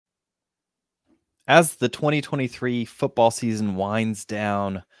As the 2023 football season winds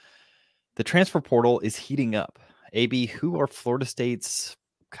down, the transfer portal is heating up. AB, who are Florida State's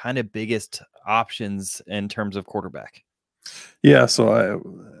kind of biggest options in terms of quarterback? Yeah, so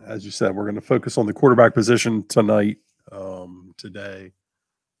as you said, we're going to focus on the quarterback position tonight, today,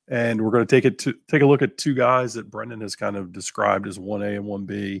 and we're going to take a look at two guys that Brendan has kind of described as 1A and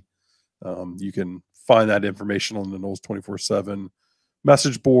 1B. You can find that information on the Knowles 24/7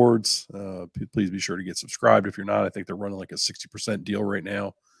 message boards. Please be sure to get subscribed if you're not. I think they're running like a 60% deal right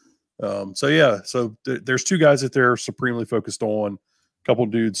now. So there's two guys that they're supremely focused on. A couple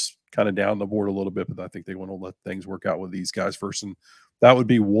dudes kind of down the board a little bit, but I think they want to let things work out with these guys first. And that would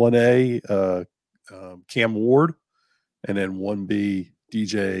be 1A, Cam Ward, and then 1B,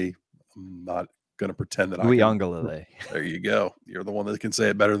 DJ. I'm not going to pretend that I can. Uiagalelei. There you go. You're the one that can say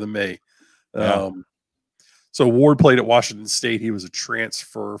it better than me. Yeah. So Ward played at Washington State. He was a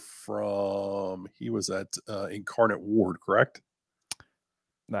transfer he was at Incarnate Ward, correct?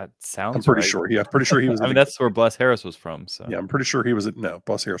 That sounds I'm pretty right. sure. Yeah, I'm pretty sure he was. I mean, that's where Bless Harris was from. So yeah, I'm pretty sure he was at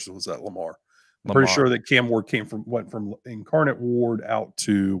Bless Harris was at Lamar. I'm pretty sure that Cam Ward went from Incarnate Ward out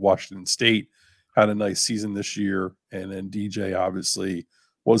to Washington State, had a nice season this year, and then DJ obviously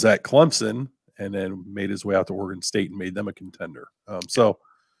was at Clemson and then made his way out to Oregon State and made them a contender. So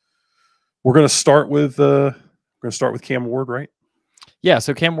we're going to start with Cam Ward, right? Yeah.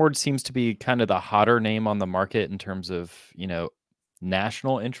 So Cam Ward seems to be kind of the hotter name on the market in terms of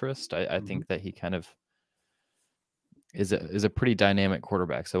national interest. I think that he kind of is a pretty dynamic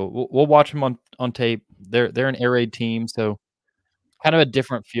quarterback. So we'll watch him on tape. They're an air raid team, so kind of a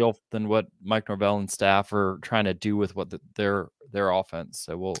different feel than what Mike Norvell and staff are trying to do with what their offense.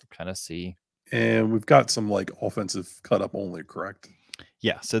 So we'll kind of see. And we've got some like offensive cut up only, correct?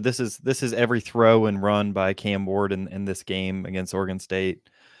 Yeah. So this is every throw and run by Cam Ward in this game against Oregon State.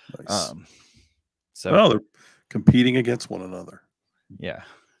 Nice. So they're competing against one another. Yeah.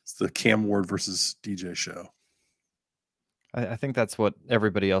 It's the Cam Ward versus DJ show. I think that's what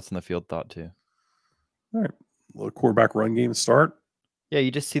everybody else in the field thought too. All right. Little quarterback run game start. Yeah,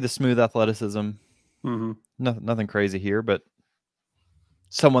 you just see the smooth athleticism. Nothing crazy here, but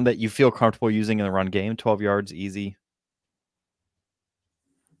someone that you feel comfortable using in the run game. 12 yards, easy.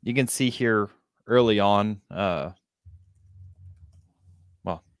 You can see here early on, well,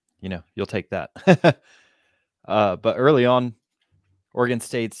 you'll take that. But early on, Oregon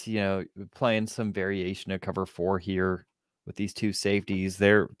State's, playing some variation of cover 4 here with these two safeties.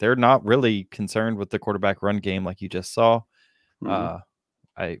 They're not really concerned with the quarterback run game like you just saw.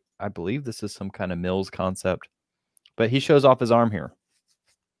 I believe this is some kind of Mills concept, but he shows off his arm here.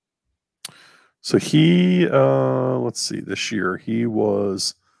 So he, let's see, this year he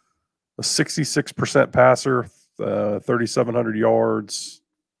was a 66% passer, 3,700 yards,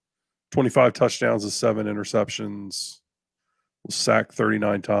 25 touchdowns and 7 interceptions, was sacked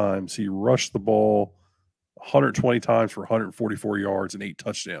 39 times. He rushed the ball 120 times for 144 yards and 8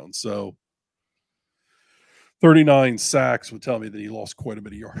 touchdowns. So 39 sacks would tell me that he lost quite a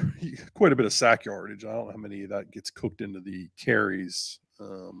bit of sack yardage. I don't know how many of that gets cooked into the carries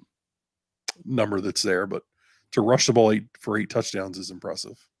number that's there, but to rush the ball for 8 touchdowns is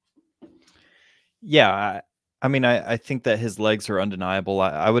impressive. Yeah, I mean, I think that his legs are undeniable.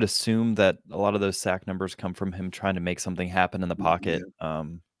 I would assume that a lot of those sack numbers come from him trying to make something happen in the pocket. Yeah.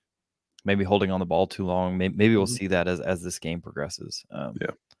 Maybe holding on the ball too long. Maybe we'll see that as this game progresses.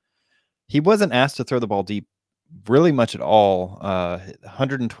 He wasn't asked to throw the ball deep really much at all.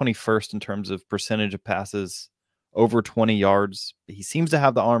 121st in terms of percentage of passes over 20 yards. He seems to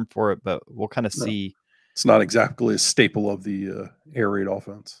have the arm for it, but we'll kind of see. It's not exactly a staple of the air raid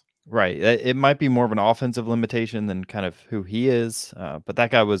offense. Right. It might be more of an offensive limitation than kind of who he is. But that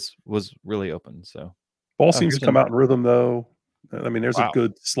guy was really open. So ball seems to come out in rhythm, though. I mean, there's a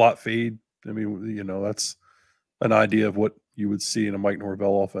good slot fade. I mean, that's an idea of what you would see in a Mike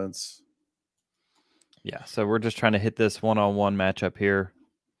Norvell offense. Yeah. So we're just trying to hit this one-on-one matchup here.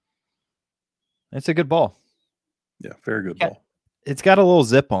 It's a good ball. Yeah, very good ball. It's got a little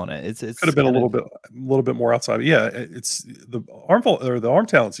zip on it. It could have been a little bit more outside. But yeah, it's the arm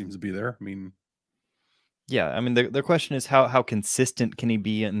talent seems to be there. I mean, yeah. I mean, the question is how consistent can he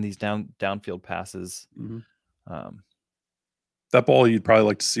be in these downfield passes? That ball you'd probably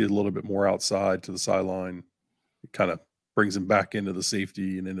like to see a little bit more outside to the sideline. It kind of brings him back into the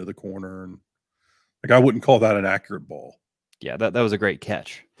safety and into the corner, and like I wouldn't call that an accurate ball. Yeah, that was a great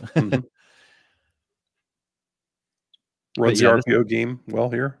catch. Runs the RPO game well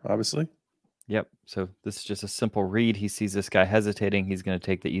here, obviously. Yep. So this is just a simple read. He sees this guy hesitating. He's going to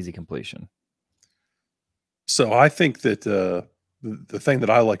take the easy completion. So I think that the thing that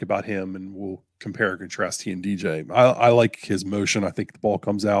I like about him, and we'll compare and contrast he and DJ. I like his motion. I think the ball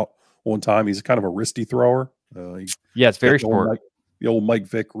comes out on time. He's kind of a wristy thrower. Yeah, it's very Got short. The old Mike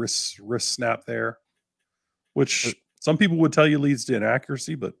Vick wrist snap there, which some people would tell you leads to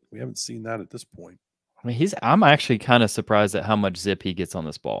inaccuracy, but we haven't seen that at this point. I mean, I'm actually kind of surprised at how much zip he gets on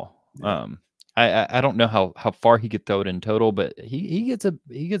this ball. Yeah. I don't know how far he could throw it in total, but he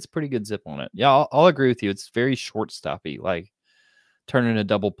gets pretty good zip on it. Yeah, I'll agree with you. It's very shortstoppy, like turning a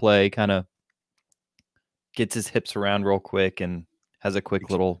double play, kind of gets his hips around real quick and has a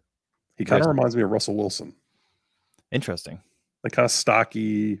quick little. He kind of reminds me of Russell Wilson. Interesting. Like kind of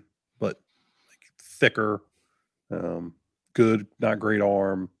stocky, but like thicker. Good, not great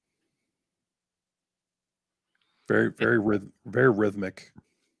arm. Very rhythmic.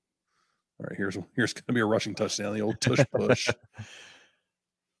 All right, here's going to be a rushing touchdown. The old tush push.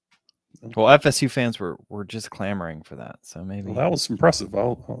 Well, FSU fans were just clamoring for that, so maybe that was impressive.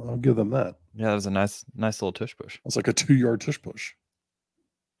 I'll give them that. Yeah, that was a nice little tush push. It's like a 2-yard tush push.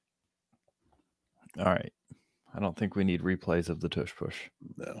 All right, I don't think we need replays of the tush push.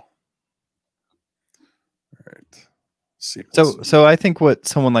 No. All right. So I think what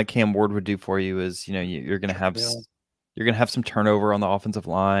someone like Cam Ward would do for you is, you're going to have some turnover on the offensive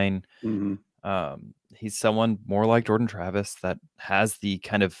line. Mm-hmm. He's someone more like Jordan Travis that has the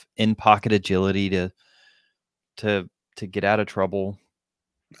kind of in pocket agility to get out of trouble.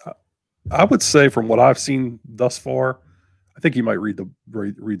 I would say from what I've seen thus far, I think he might read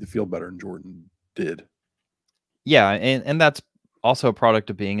the field better than Jordan did. Yeah, and that's also a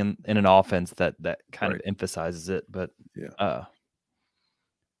product of being in an offense that kind of emphasizes it. But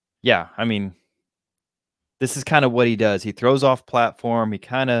yeah, I mean, this is kind of what he does. He throws off platform. He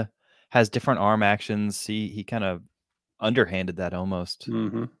kind of has different arm actions. He kind of underhanded that almost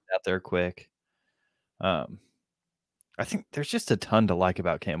out there quick. I think there's just a ton to like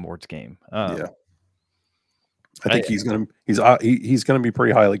about Cam Ward's game. Yeah, I think he's gonna be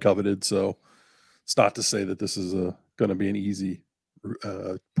pretty highly coveted. So it's not to say that this is going to be an easy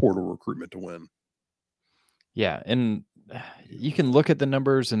portal recruitment to win. Yeah, and you can look at the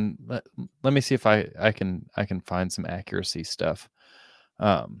numbers and let me see if I can find some accuracy stuff.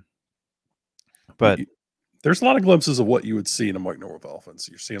 But there's a lot of glimpses of what you would see in a Mike Norvell offense.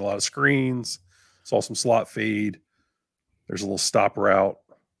 You're seeing a lot of screens, saw some slot fade. There's a little stop route.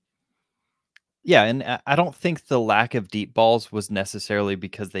 Yeah, and I don't think the lack of deep balls was necessarily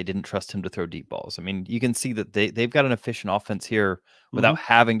because they didn't trust him to throw deep balls. I mean, you can see that they've got an efficient offense here without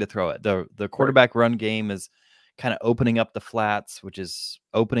having to throw it. The quarterback run game is kind of opening up the flats, which is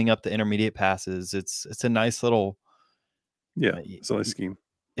opening up the intermediate passes. It's a nice little it's a nice scheme.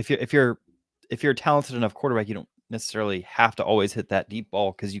 If you're a talented enough quarterback, you don't necessarily have to always hit that deep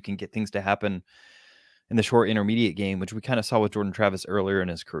ball because you can get things to happen in the short intermediate game, which we kind of saw with Jordan Travis earlier in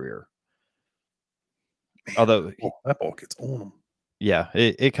his career. Man, although that ball gets on him. Yeah,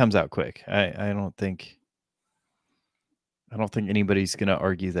 it comes out quick. I don't think anybody's going to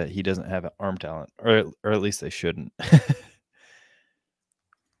argue that he doesn't have arm talent, or at least they shouldn't.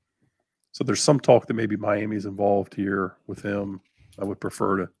 So there's some talk that maybe Miami's involved here with him. I would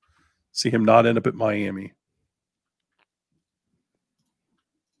prefer to see him not end up at Miami.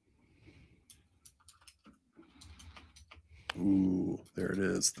 Ooh, there it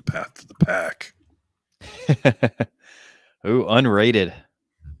is. The path to the pack. Ooh, unrated.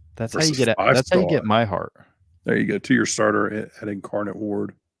 That's how you get it. That's how you get my heart. There you go. 2-year starter at Incarnate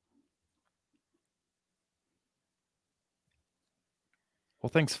Ward. Well,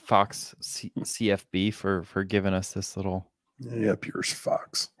 thanks, Fox CFB, for giving us this little. Yeah, Pierce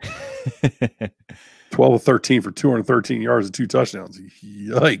Fox. 12 of 13 for 213 yards and 2 touchdowns.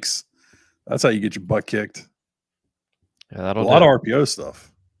 Yikes. That's how you get your butt kicked. Yeah, that'll a lot of RPO stuff.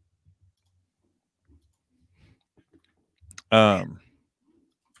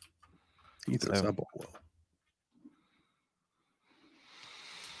 He throws that ball well.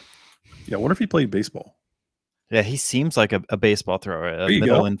 Yeah, I wonder if he played baseball. Yeah, he seems like a baseball thrower, a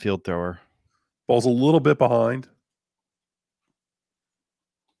middle infield thrower. Ball's a little bit behind,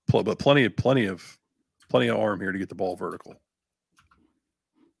 but plenty of arm here to get the ball vertical.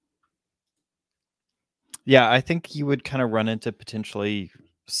 Yeah, I think you would kind of run into potentially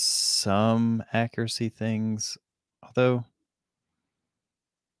some accuracy things, although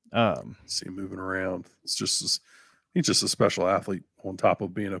see him moving around. He's just a special athlete on top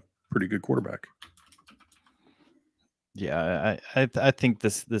of being a pretty good quarterback. Yeah, I think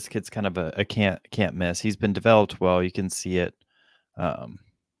this kid's kind of a can't miss. He's been developed well. You can see it.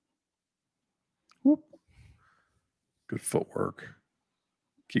 Good footwork.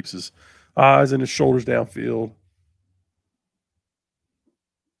 Keeps his eyes and his shoulders downfield.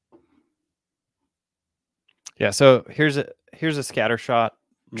 Yeah. So here's a scatter shot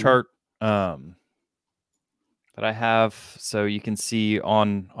chart that I have. So you can see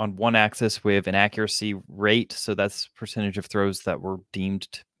on one axis we have an accuracy rate. So that's percentage of throws that were deemed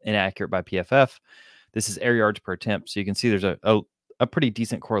inaccurate by PFF. This is air yards per attempt. So you can see there's a pretty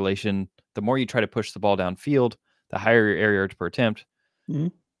decent correlation. The more you try to push the ball downfield, the higher your air yards per attempt,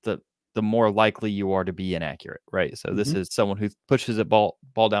 the more likely you are to be inaccurate, right? So this is someone who pushes a ball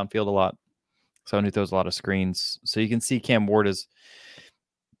downfield a lot, someone who throws a lot of screens. So you can see Cam Ward is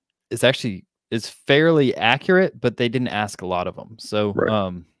fairly accurate, but they didn't ask a lot of them.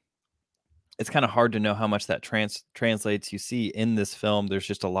 So it's kind of hard to know how much that translates. You see in this film, there's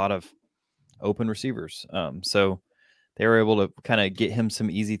just a lot of open receivers. So they were able to kind of get him some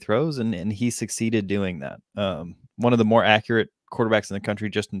easy throws, and he succeeded doing that. One of the more accurate quarterbacks in the country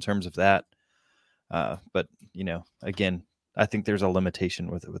just in terms of that. But, again, I think there's a limitation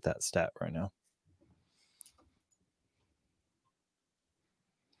with that stat right now.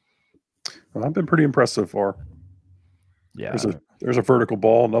 Well, I've been pretty impressed so far. Yeah. There's a vertical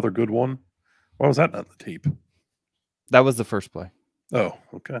ball, another good one. Why was that not the tape? That was the first play. Oh,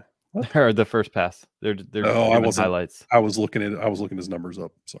 okay. Or the first pass. They're I wasn't highlights. I was looking his numbers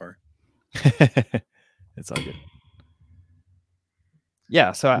up. Sorry. It's all good.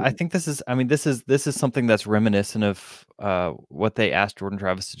 Yeah, so I think this is something that's reminiscent of what they asked Jordan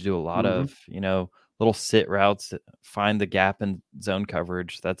Travis to do a lot of, little sit routes, find the gap in zone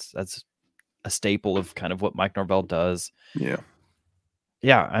coverage. That's a staple of kind of what Mike Norvell does. Yeah.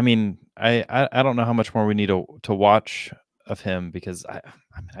 Yeah, I mean, I don't know how much more we need to watch of him, because I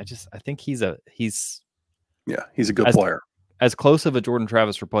think he's a good player. As close of a Jordan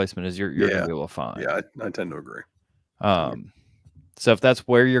Travis replacement as you're going to be able to find. Yeah, I tend to agree. So if that's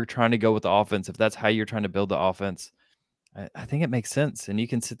where you're trying to go with the offense, if that's how you're trying to build the offense, I think it makes sense. And you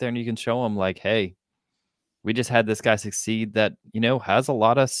can sit there and you can show them like, hey, we just had this guy succeed that, has a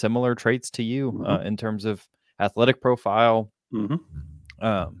lot of similar traits to you in terms of athletic profile.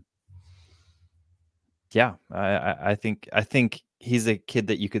 Yeah, I think he's a kid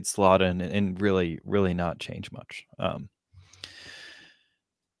that you could slot in and really, really not change much.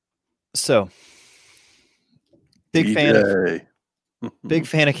 So big fan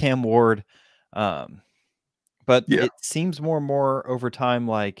of Cam Ward. But it seems more and more over time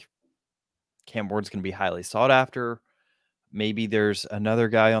like Cam Ward's going to be highly sought after. Maybe there's another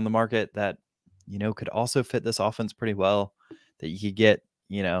guy on the market that, could also fit this offense pretty well, that you could get,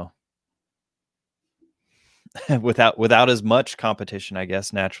 without as much competition, I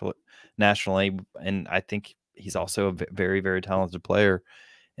guess, nationally. And I think he's also a very, very talented player.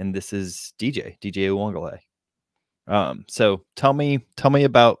 And this is DJ Uiagalelei. So tell me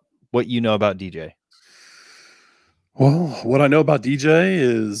about what you know about DJ. Well, what I know about DJ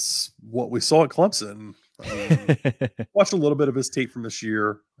is what we saw at Clemson. Watched a little bit of his tape from this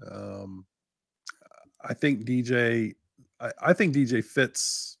year. I think DJ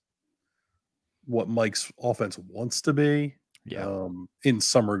fits what Mike's offense wants to be. In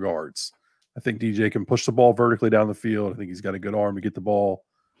some regards, I think DJ can push the ball vertically down the field. I think he's got a good arm to get the ball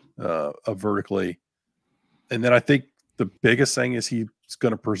vertically. And then I think the biggest thing is he's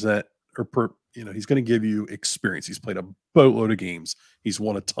going to present he's going to give you experience. He's played a boatload of games. He's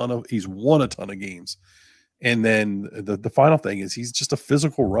won a ton of games. And then the final thing is he's just a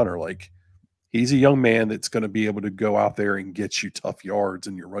physical runner. Like, he's a young man that's going to be able to go out there and get you tough yards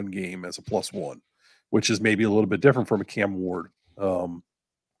in your run game as a +1, which is maybe a little bit different from a Cam Ward. But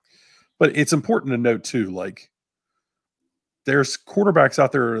it's important to note too, like, there's quarterbacks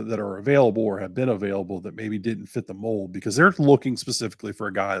out there that are available or have been available that maybe didn't fit the mold because they're looking specifically for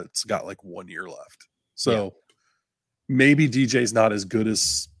a guy that's got like 1 year left. So maybe DJ's not as good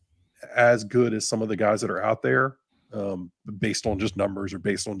as some of the guys that are out there, based on just numbers or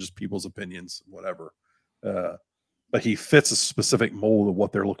based on just people's opinions, whatever. But he fits a specific mold of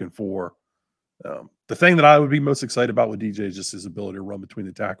what they're looking for. The thing that I would be most excited about with DJ is just his ability to run between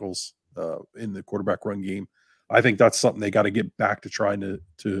the tackles in the quarterback run game. I think that's something they got to get back to trying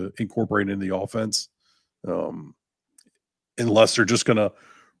to incorporate in the offense, unless they're just going to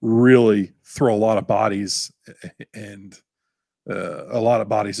really throw a lot of bodies and a lot of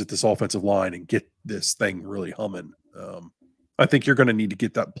bodies at this offensive line and get this thing really humming. I think you're going to need to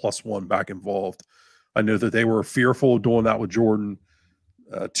get that +1 back involved. I know that they were fearful of doing that with Jordan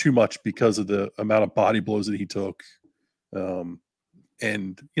too much because of the amount of body blows that he took. And,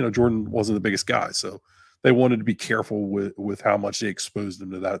 Jordan wasn't the biggest guy, so they wanted to be careful with how much they exposed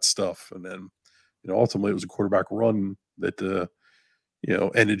him to that stuff. And then, ultimately it was a quarterback run that,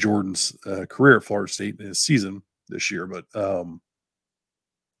 ended Jordan's career at Florida State in his season this year. But,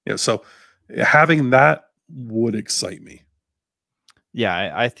 so having that would excite me.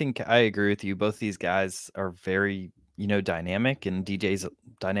 Yeah, I think I agree with you. Both these guys are very, dynamic, and DJ's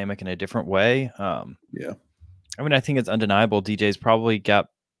dynamic in a different way. Yeah. I mean, I think it's undeniable. DJ's probably got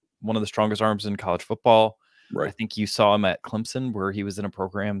one of the strongest arms in college football. I Right. think you saw him at Clemson, where he was in a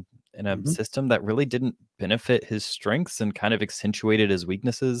program in a Mhm. system that really didn't benefit his strengths and kind of accentuated his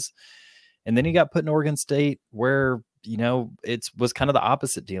weaknesses. And then he got put in Oregon State, where it was kind of the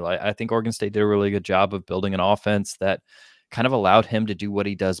opposite deal. I think Oregon State did a really good job of building an offense that kind of allowed him to do what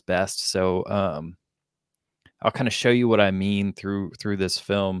he does best. So I'll kind of show you what I mean through this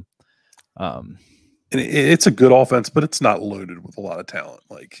film. And it's a good offense, but it's not loaded with a lot of talent.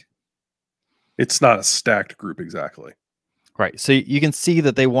 Like, it's not a stacked group exactly. Right. So you can see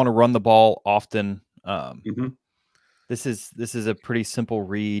that they want to run the ball often. Mhm. This is a pretty simple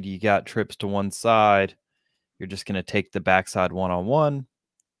read. You got trips to one side. You're just going to take the backside one-on-one,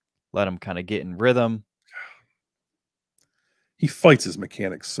 let him kind of get in rhythm. He fights his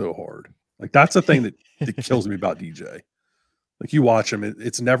mechanics so hard. Like, that's the thing that kills me about DJ. Like, you watch him,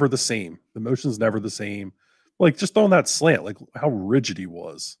 it's never the same. The motion's never the same. Like, just throwing that slant, like how rigid he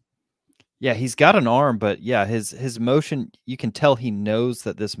was. Yeah, he's got an arm, but yeah, his motion, you can tell he knows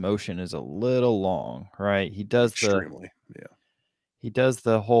that this motion is a little long, right? He does Extremely.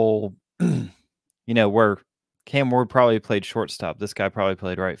 the whole where Cam Ward probably played shortstop. This guy probably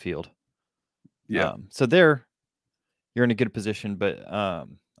played right field. Yeah. So you're in a good position, but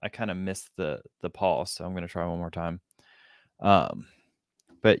I kind of missed the pause, so I'm going to try one more time.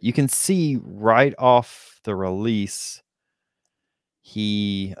 But you can see right off the release,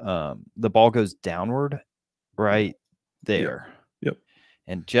 the ball goes downward right there. Yep.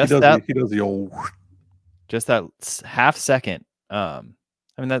 And He does the old half second. I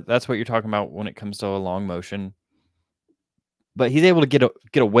mean, that's what you're talking about when it comes to a long motion. But he's able to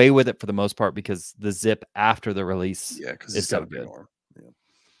get away with it for the most part because the zip after the release because is he's got so a big good. arm. Yeah.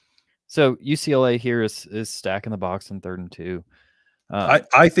 So UCLA here is stacking the box in 3rd and 2.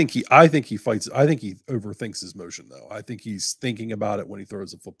 I think he fights. I think he overthinks his motion though. I think he's thinking about it when he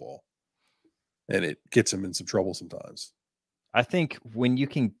throws a football, and it gets him in some trouble sometimes. I think when you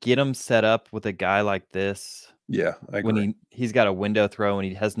can get him set up with a guy like this, Yeah, I agree. when he's got a window throw and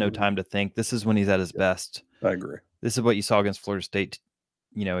he has no time to think, this is when he's at his best. I agree. This is what you saw against Florida State,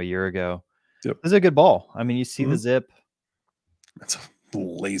 a year ago. Yep. This is a good ball. I mean, you see the zip. That's a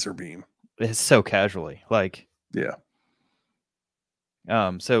laser beam. It's so casually, like, yeah.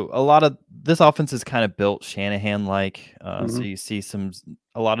 So a lot of this offense is kind of built Shanahan like. So you see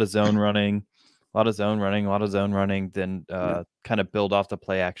a lot of zone running, then kind of build off the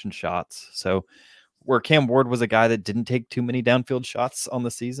play action shots. So where Cam Ward was a guy that didn't take too many downfield shots on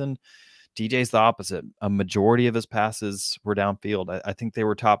the season, DJ's the opposite. A majority of his passes were downfield. I think they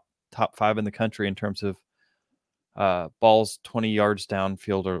were top 5 in the country in terms of balls 20 yards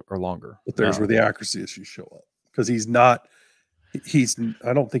downfield or longer. But there's where the accuracy issues show up, because I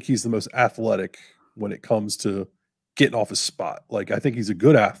don't think he's the most athletic when it comes to getting off his spot. Like, I think he's a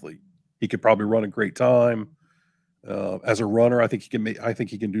good athlete. He could probably run a great time. As a runner, I think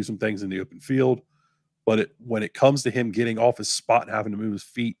he can do some things in the open field. But when it comes to him getting off his spot and having to move his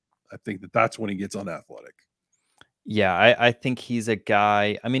feet, I think that's when he gets unathletic. Yeah, I think he's a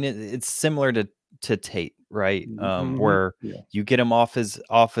guy. I mean, it's similar to Tate, right? Where you get him off his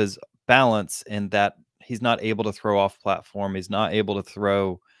balance, and that he's not able to throw off platform. He's not able to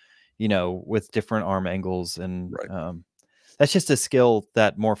throw, with different arm angles, and that's just a skill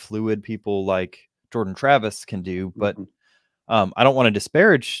that more fluid people like Jordan Travis can do. But I don't want to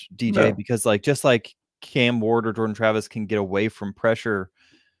disparage DJ because, just like Cam Ward or Jordan Travis can get away from pressure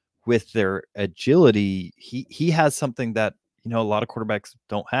with their agility, he has something that a lot of quarterbacks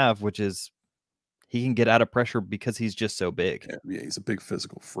don't have, which is he can get out of pressure because he's just so big. Yeah, he's a big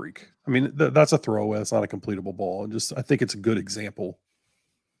physical freak. I mean, that's a throwaway. It's not a completable ball. And I think it's a good example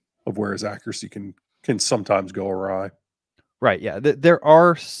of where his accuracy can sometimes go awry. Right. Yeah. There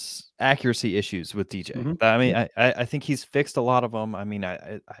are accuracy issues with DJ. I mean, I think he's fixed a lot of them. I mean,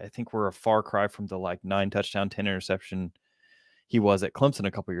 I think we're a far cry from the 9 touchdown, 10 interception he was at Clemson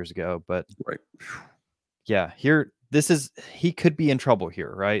a couple years ago. But yeah, he could be in trouble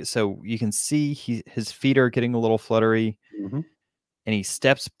here, right? So you can see his feet are getting a little fluttery, and he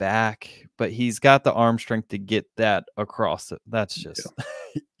steps back, but he's got the arm strength to get that across. That's just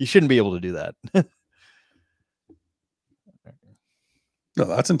you shouldn't be able to do that. No,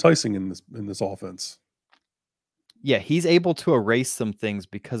 that's enticing in this offense. Yeah, he's able to erase some things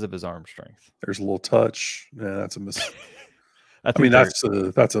because of his arm strength. There's a little touch. Yeah, that's a miss. I think that's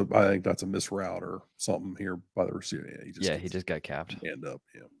a miss route or something here by the receiver. Yeah, he just got capped. Hand up.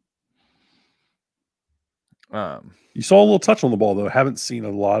 Yeah. You saw a little touch on the ball, though. Haven't seen a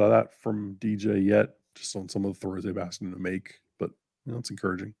lot of that from DJ yet, just on some of the throws they've asked him to make. But it's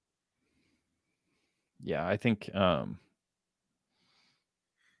encouraging. Yeah, I think. Yeah,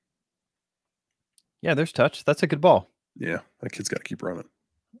 there's touch. That's a good ball. Yeah, that kid's got to keep running.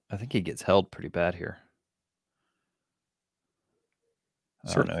 I think he gets held pretty bad here.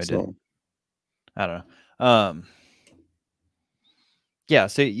 I don't know. I don't know. Yeah,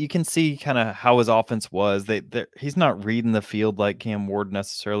 so you can see kind of how his offense was. He's not reading the field like Cam Ward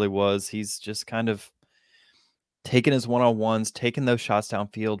necessarily was. He's just kind of taking his one-on-ones, taking those shots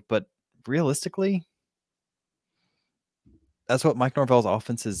downfield. But realistically, that's what Mike Norvell's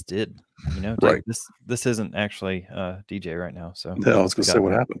offenses did. You know, Right. This isn't actually DJ right now. So no, I was going to say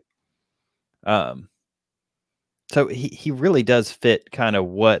what happened. So he really does fit kind of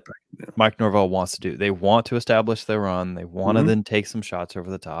what Mike Norvell wants to do. They want to establish their run. They want to then take some shots over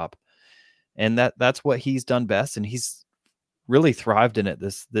the top. And that's what he's done best, and he's really thrived in it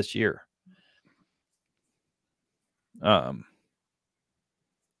this year. Man,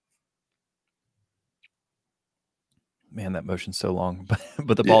 that motion's so long,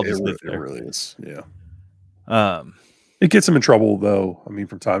 but the ball just sits there. It really is. Yeah. It gets him in trouble, though. I mean,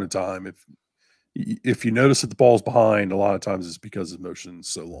 from time to time, if you notice that the ball's behind, a lot of times it's because his motion's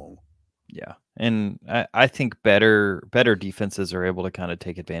so long. Yeah, and I think better defenses are able to kind of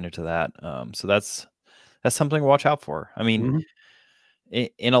take advantage of that. So that's something to watch out for. I mean,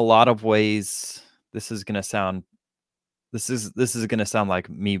 in a lot of ways, this is going to sound like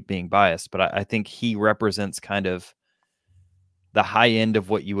me being biased, but I think he represents kind of the high end of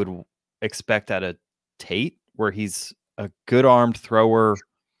what you would expect out of Tate, where he's a good armed thrower,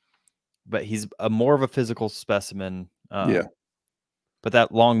 but he's more of a physical specimen. Yeah. But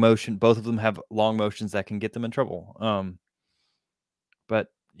that long motion, both of them have long motions that can get them in trouble. But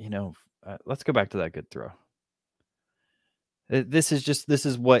let's go back to that good throw. This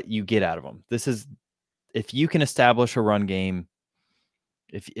is what you get out of them. This is, if you can establish a run game,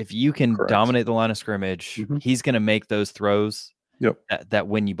 if you can dominate the line of scrimmage, he's going to make those throws that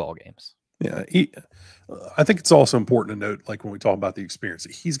win you ball games. Yeah, I think it's also important to note, like when we talk about the experience,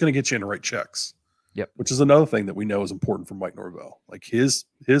 he's going to get you in the right checks. Yep. Which is another thing that we know is important for Mike Norvell. Like his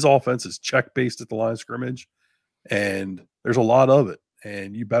offense is check based at the line of scrimmage, and there's a lot of it.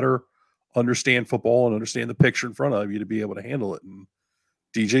 And you better understand football and understand the picture in front of you to be able to handle it. And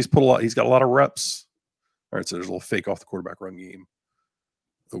DJ's he's got a lot of reps. All right, so there's a little fake off the quarterback run game.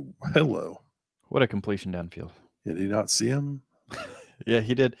 Oh, hello. What a completion downfield. Yeah, did you not see him? Yeah,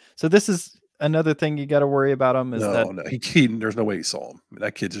 he did. So this is another thing you got to worry about him. Is no, there's no way he saw him. I mean,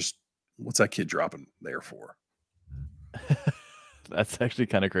 that kid just, what's that kid dropping there for? That's actually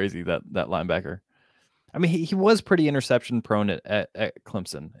kind of crazy, that linebacker. I mean, he was pretty interception prone at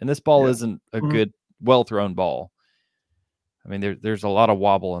Clemson, and this ball isn't a good, well thrown ball. I mean, there's a lot of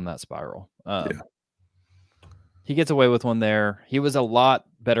wobble in that spiral. He gets away with one there. He was a lot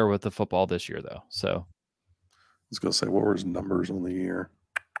better with the football this year, though. So I was going to say, what were his numbers on the year?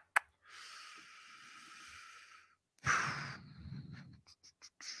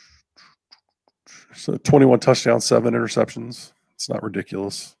 So 21 touchdowns, 7 interceptions. It's not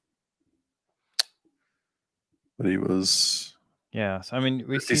ridiculous. But he was, so, I mean,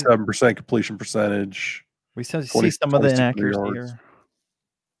 we 57% completion percentage. We see some of the inaccuracy here.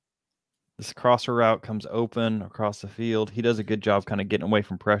 This crosser route comes open across the field. He does a good job kind of getting away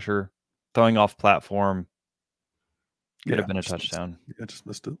from pressure, throwing off platform. Could have been a touchdown. Yeah, just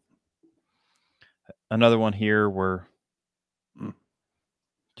missed it. Another one here where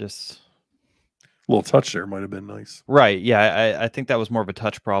just a little touch there might have been nice. Right. Yeah. I think that was more of a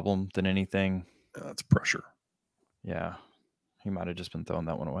touch problem than anything. That's pressure. Yeah. He might have just been throwing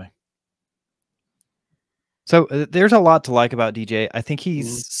that one away. So there's a lot to like about DJ. I think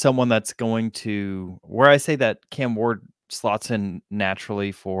he's someone that's going to, where I say that Cam Ward slots in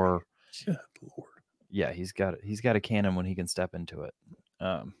naturally for. Yeah, Lord. Yeah, he's got a cannon when he can step into it.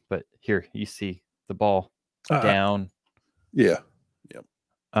 But here you see the ball down. Yeah.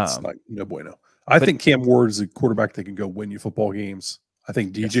 It's not no bueno. I think Cam Ward is a quarterback that can go win you football games. I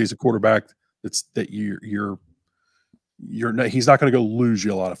think DJ's a quarterback he's not going to go lose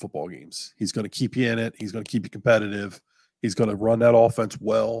you a lot of football games. He's going to keep you in it. He's going to keep you competitive. He's going to run that offense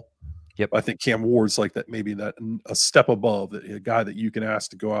well. Yep. I think Cam Ward's like that, maybe that a step above, a guy that you can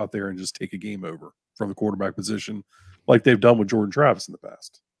ask to go out there and just take a game over from the quarterback position, like they've done with Jordan Travis in the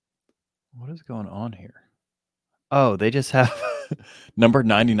past. What is going on here? Oh, they just have number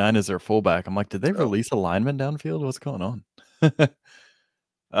 99 as their fullback. I'm like, did they release a lineman downfield? What's going on?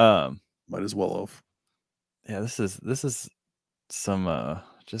 Might as well have. Yeah, this is some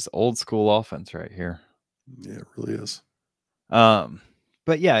just old school offense right here. Yeah, it really is.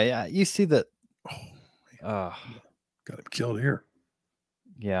 But yeah, you see that. Oh, got him killed here.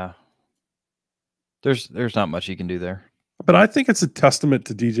 Yeah. There's not much you can do there. But I think it's a testament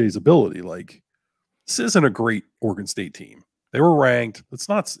to DJ's ability. Like, this isn't a great Oregon State team. They were ranked. It's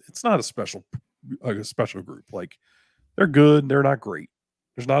not a special group. Like, they're good. They're not great.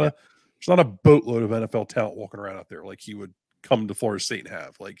 There's not a boatload of NFL talent walking around out there like he would come to Florida State and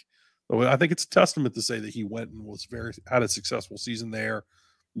have. Like, I think it's a testament to say that he went and had a successful season there,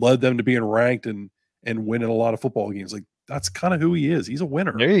 led them to being ranked and winning a lot of football games. Like, that's kind of who he is. He's a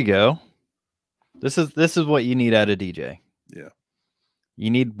winner. There you go. This is what you need out of DJ. Yeah. You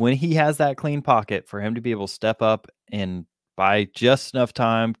need, when he has that clean pocket, for him to be able to step up and buy just enough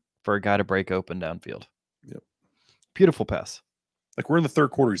time for a guy to break open downfield. Yep. Beautiful pass. Like, we're in the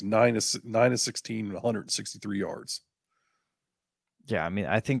third quarter. He's 9 of 16, 163 yards. Yeah, I mean,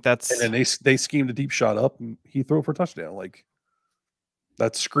 I think that's. And then they schemed a deep shot up, and he threw it for a touchdown. Like,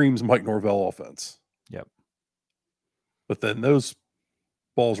 that screams Mike Norvell offense. Yep. But then those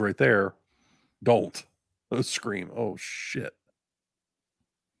balls right there don't. Those scream, oh shit.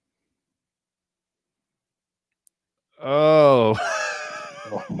 Oh.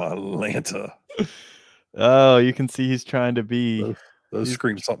 Oh, my Atlanta. Oh, you can see he's trying to be. Those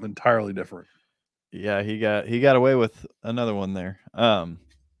scream something entirely different. Yeah, he got away with another one there.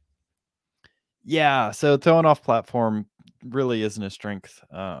 Yeah, so throwing off platform really isn't a strength.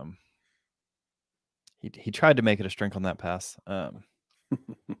 He tried to make it a strength on that pass.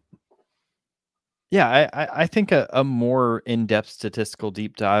 Yeah, I think a more in-depth statistical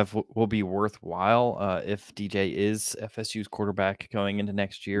deep dive will be worthwhile if DJ is FSU's quarterback going into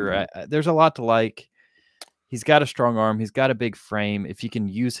next year. There's a lot to like. He's got a strong arm. He's got a big frame. If you can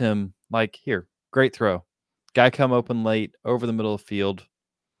use him, like, here, great throw. Guy come open late, over the middle of the field,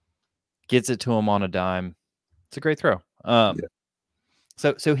 gets it to him on a dime. It's a great throw.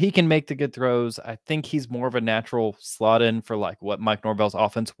 So he can make the good throws. I think he's more of a natural slot in for like what Mike Norvell's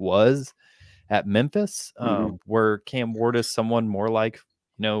offense was at Memphis, where Cam Ward is someone more like,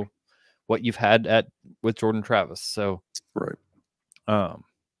 what you've had with Jordan Travis. So right.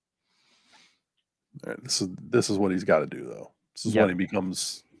 This is what he's got to do, though. This is when he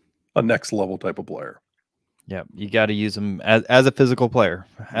becomes a next level type of player. Yeah, you got to use him as a physical player,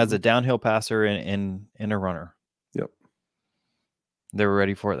 as a downhill passer and a runner. Yep. They were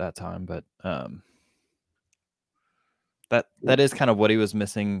ready for it that time, but that is kind of what he was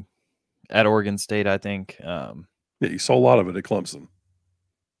missing at Oregon State, I think. Yeah, you saw a lot of it at Clemson.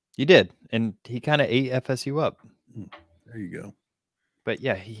 You did, and he kind of ate FSU up. There you go. But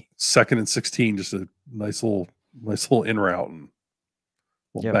yeah, 2nd and 16, just a nice little in route, and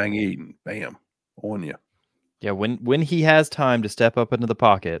bang 8, and bam, on you. Yeah, when he has time to step up into the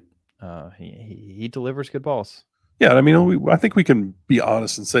pocket, he delivers good balls. Yeah, I mean, I think we can be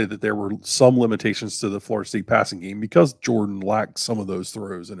honest and say that there were some limitations to the Florida State passing game because Jordan lacked some of those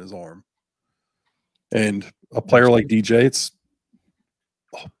throws in his arm. And a player like DJ, it's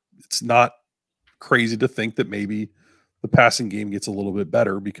not crazy to think that maybe the passing game gets a little bit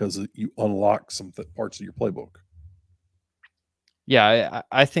better because you unlock some parts of your playbook. Yeah,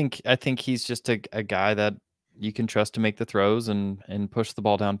 I think he's just a guy that you can trust to make the throws and push the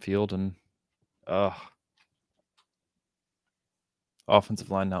ball downfield, and offensive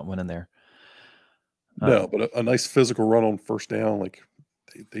line not winning there. No, but a nice physical run on first down, like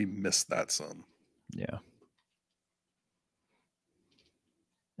they missed that some. Yeah.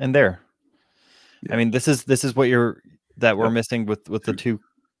 And there. Yeah. I mean, this is what we're missing with the two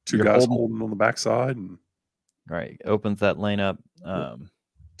guys holding on the backside, and right, opens that lane up.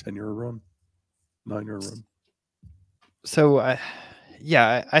 10-yard run, 9-yard run. So I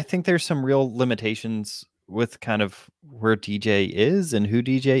think there's some real limitations with kind of where DJ is and who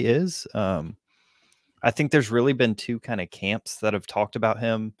DJ is. I think there's really been two kind of camps that have talked about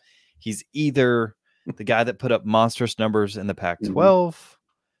him. He's either the guy that put up monstrous numbers in the Pac-12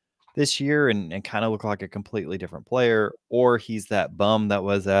 this year and kind of look like a completely different player, or he's that bum that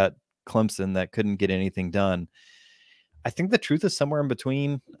was at Clemson that couldn't get anything done. I think the truth is somewhere in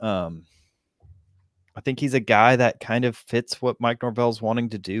between. I think he's a guy that kind of fits what Mike Norvell's wanting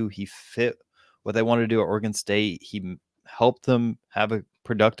to do. He fit what they wanted to do at Oregon State. He helped them have a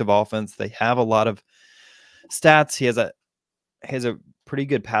productive offense. They have a lot of stats. He has a pretty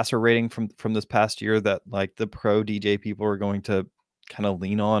good passer rating from this past year that like the pro DJ people are going to kind of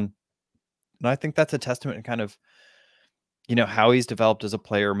lean on. And I think that's a testament to kind of, how he's developed as a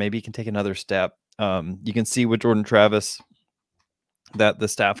player. Maybe he can take another step. You can see with Jordan Travis that the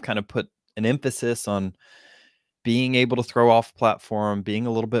staff kind of put an emphasis on being able to throw off platform, being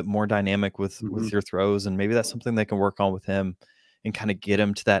a little bit more dynamic with your throws, and maybe that's something they can work on with him and kind of get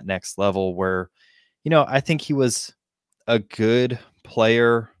him to that next level where, I think he was a good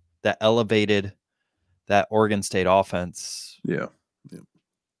player that elevated that Oregon State offense. Yeah.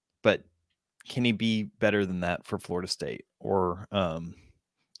 But can he be better than that for Florida State? Or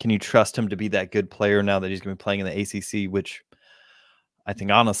can you trust him to be that good player now that he's going to be playing in the ACC, which I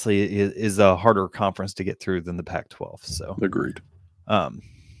think honestly is a harder conference to get through than the Pac-12. So agreed.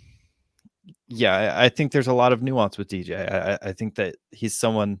 Yeah, I think there's a lot of nuance with DJ. I think that he's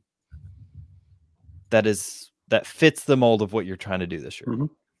someone that fits the mold of what you're trying to do this year.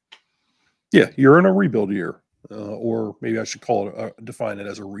 Yeah, you're in a rebuild year, or maybe I should call it define it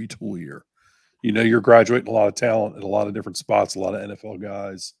as a retool year. You're graduating a lot of talent at a lot of different spots, a lot of NFL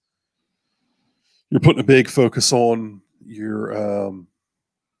guys. You're putting a big focus on your,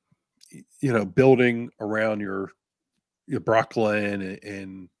 building around your Brock Glenn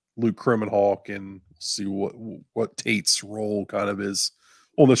and Luke Krimenhawk, and see what Tate's role kind of is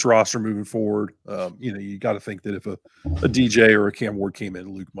on this roster moving forward. You got to think that if a DJ or a Cam Ward came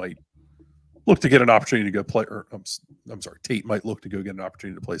in, Luke might look to get an opportunity to go play, or I'm sorry, Tate might look to go get an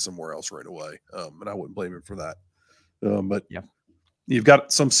opportunity to play somewhere else right away. And I wouldn't blame him for that. But yeah, you've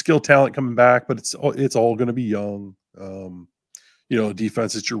got some skill talent coming back, but it's all going to be young. A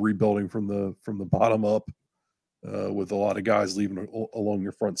defense that you're rebuilding from the bottom up, with a lot of guys leaving along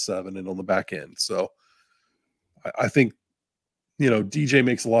your front seven and on the back end. So I think, DJ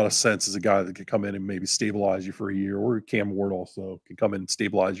makes a lot of sense as a guy that could come in and maybe stabilize you for a year, or Cam Ward also can come in and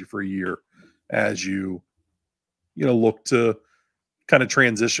stabilize you for a year as you look to kind of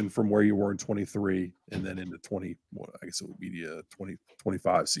transition from where you were in 23 and then into 20. I guess it would be the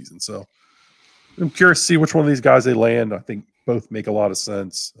 2025 season. So I'm curious to see which one of these guys they land. I think both make a lot of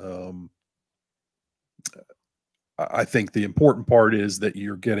sense. I think the important part is that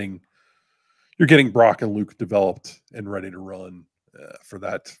you're getting Brock and Luke developed and ready to run for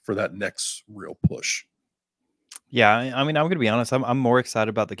that next real push. Yeah, I mean, I'm going to be honest. I'm more excited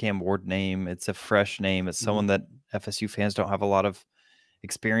about the Cam Ward name. It's a fresh name. It's someone that FSU fans don't have a lot of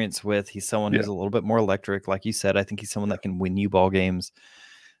experience with. He's someone who's a little bit more electric, like you said. I think he's someone that can win you ball games.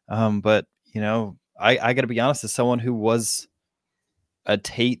 But I got to be honest. As someone who was a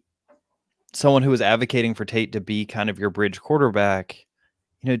Tate, someone who was advocating for Tate to be kind of your bridge quarterback,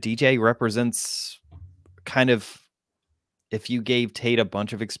 DJ represents kind of, if you gave Tate a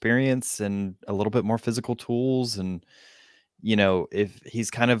bunch of experience and a little bit more physical tools, and if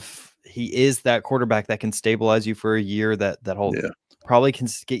he is that quarterback that can stabilize you for a year, that'll probably can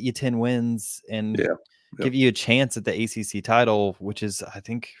get you 10 wins and give you a chance at the ACC title, which is, I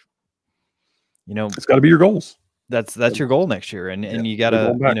think, it's got to be your goals. That's your goal next year, and you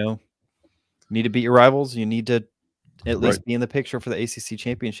gotta need to beat your rivals. You need to at least be in the picture for the ACC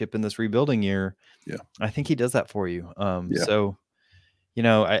championship in this rebuilding year. Yeah, I think he does that for you. So,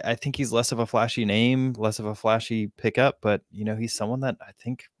 I think he's less of a flashy name, less of a flashy pickup, but he's someone that I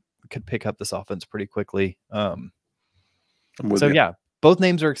think could pick up this offense pretty quickly. Yeah, both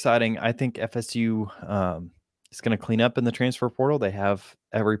names are exciting. I think FSU is going to clean up in the transfer portal. They have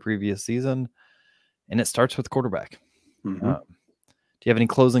every previous season, and it starts with quarterback. Do you have any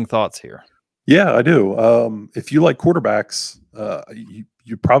closing thoughts here? Yeah, I do. If you like quarterbacks,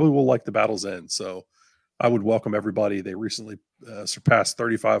 you probably will like the Battle's End. So I would welcome everybody. They recently surpassed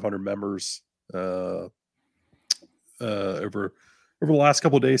 3,500 members over the last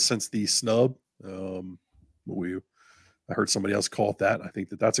couple of days since the snub. I heard somebody else call it that. I think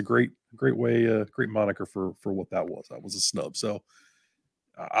that's a great way, great moniker for what that was. That was a snub. So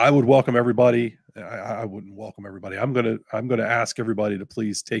I would welcome everybody. I wouldn't welcome everybody. I'm gonna ask everybody to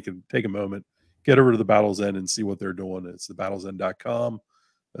please take a moment, get over to the Battle's End and see what they're doing. It's thebattlesend.com.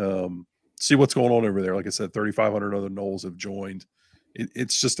 See what's going on over there. Like I said, 3,500 other Noles have joined.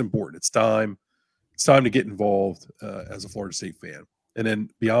 It's just important. It's time to get involved as a Florida State fan. And then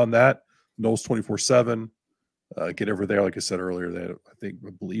beyond that, Noles 24/7. Get over there. Like I said earlier, I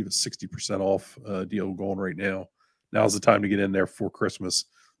believe it's 60% off deal going right now. Now's the time to get in there for Christmas.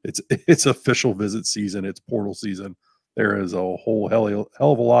 It's official visit season. It's portal season. There is a whole hell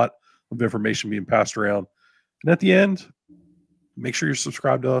of a lot of information being passed around. And at the end, make sure you're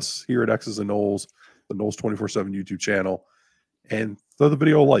subscribed to us here at X's and Noles, the Noles 24/7 YouTube channel, and throw the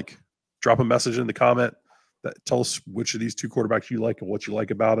video a like. Drop a message in the comment that tell us which of these two quarterbacks you like and what you like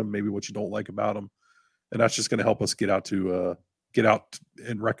about them, maybe what you don't like about them. And that's just going to help us get out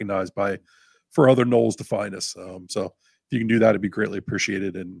and recognized for other Noles to find us. So if you can do that, it'd be greatly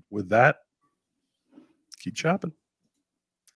appreciated. And with that, keep chopping.